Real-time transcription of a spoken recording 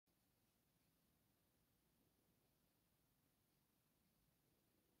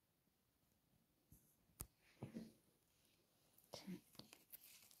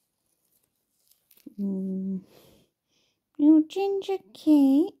Your ginger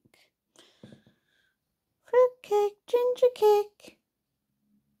cake. Fruitcake, ginger cake.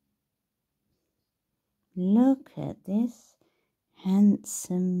 Look at this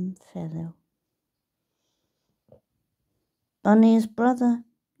handsome fellow. Bunny's brother,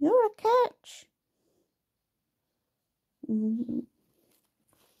 you're a catch. Come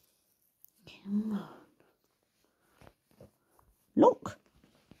on. Look,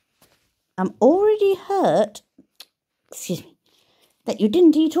 I'm already hurt, excuse me, that you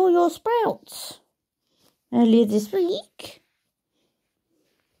didn't eat all your sprouts earlier this week.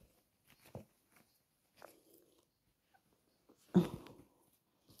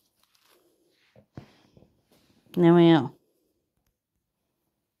 There we are.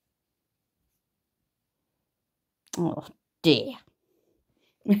 Oh dear.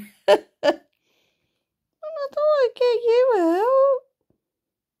 I thought I'd get you out.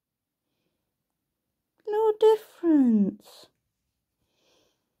 No difference.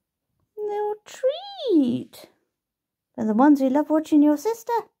 No treat. They're the ones who love watching your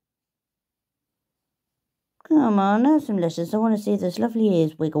sister. Come on, have some letters. I want to see those lovely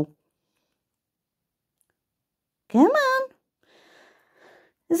ears wiggle. Come on.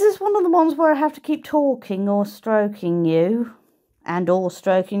 Is this one of the ones where I have to keep talking or stroking you? And or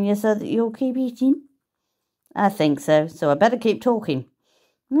stroking you so that you'll keep eating? I think so. So I better keep talking.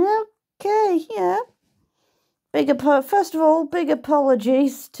 Okay, yeah. First of all, big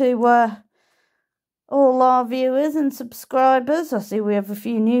apologies to all our viewers and subscribers. I see we have a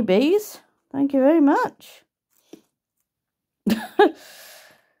few newbies. Thank you very much.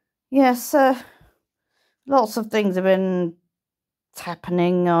 Yes, lots of things have been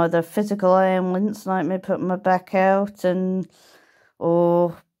happening, either physical ailments like me putting my back out,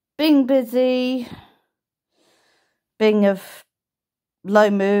 or being busy, being of low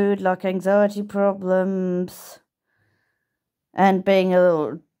mood like anxiety problems, and being a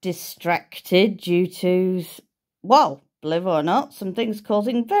little distracted due to, well, believe it or not, some things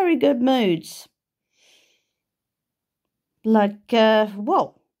causing very good moods. Like,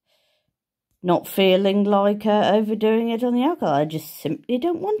 not feeling like overdoing it on the alcohol. I just simply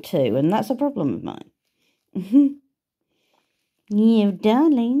don't want to, and that's a problem of mine. You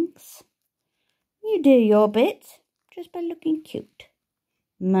darlings, you do your bit just by looking cute.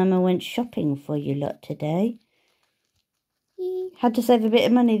 Mama went shopping for you lot today. Had to save a bit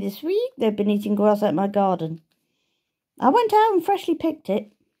of money this week. They've been eating grass out my garden. I went out and freshly picked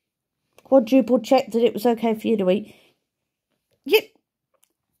it. Quadruple checked that it was okay for you to eat. Yep.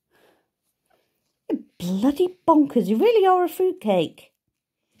 You bloody bonkers. You really are a fruitcake.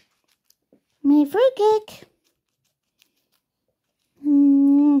 Me fruitcake.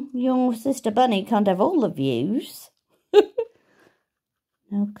 Your sister Bunny can't have all the views.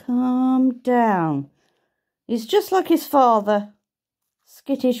 Now calm down. He's just like his father.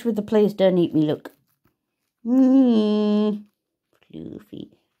 Skittish with the please don't eat me look. Floofy.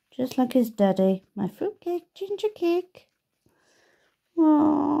 Just like his daddy. My fruitcake, ginger cake.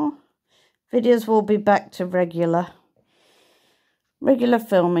 Aww. Videos will be back to regular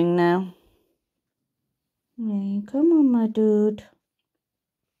filming now. Hey, come on, my dude.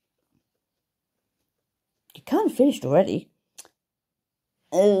 You kind of finished already.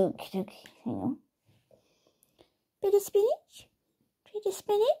 Okay, hang on. Bit of spinach. Bit of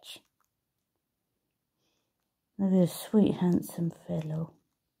spinach. Look at this sweet, handsome fellow.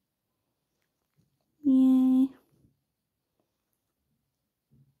 Yeah.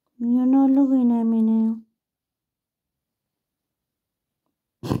 You're not looking at me now.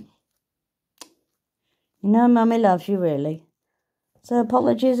 You know, Mummy loves you, really. So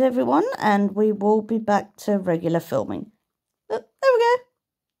apologies, everyone, and we will be back to regular filming. Oh, there we go.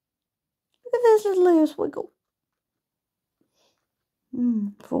 Look at this little ears wiggle.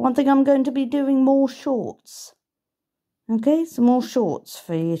 For one thing, I'm going to be doing more shorts. Okay, some more shorts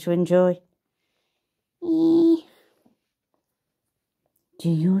for you to enjoy. Do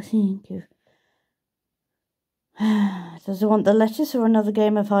you think you... Does it want the lettuce or another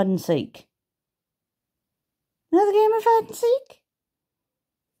game of hide and seek? Another game of hide and seek?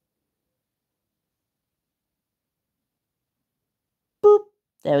 Boop.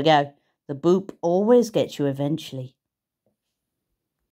 There we go. The boop always gets you eventually.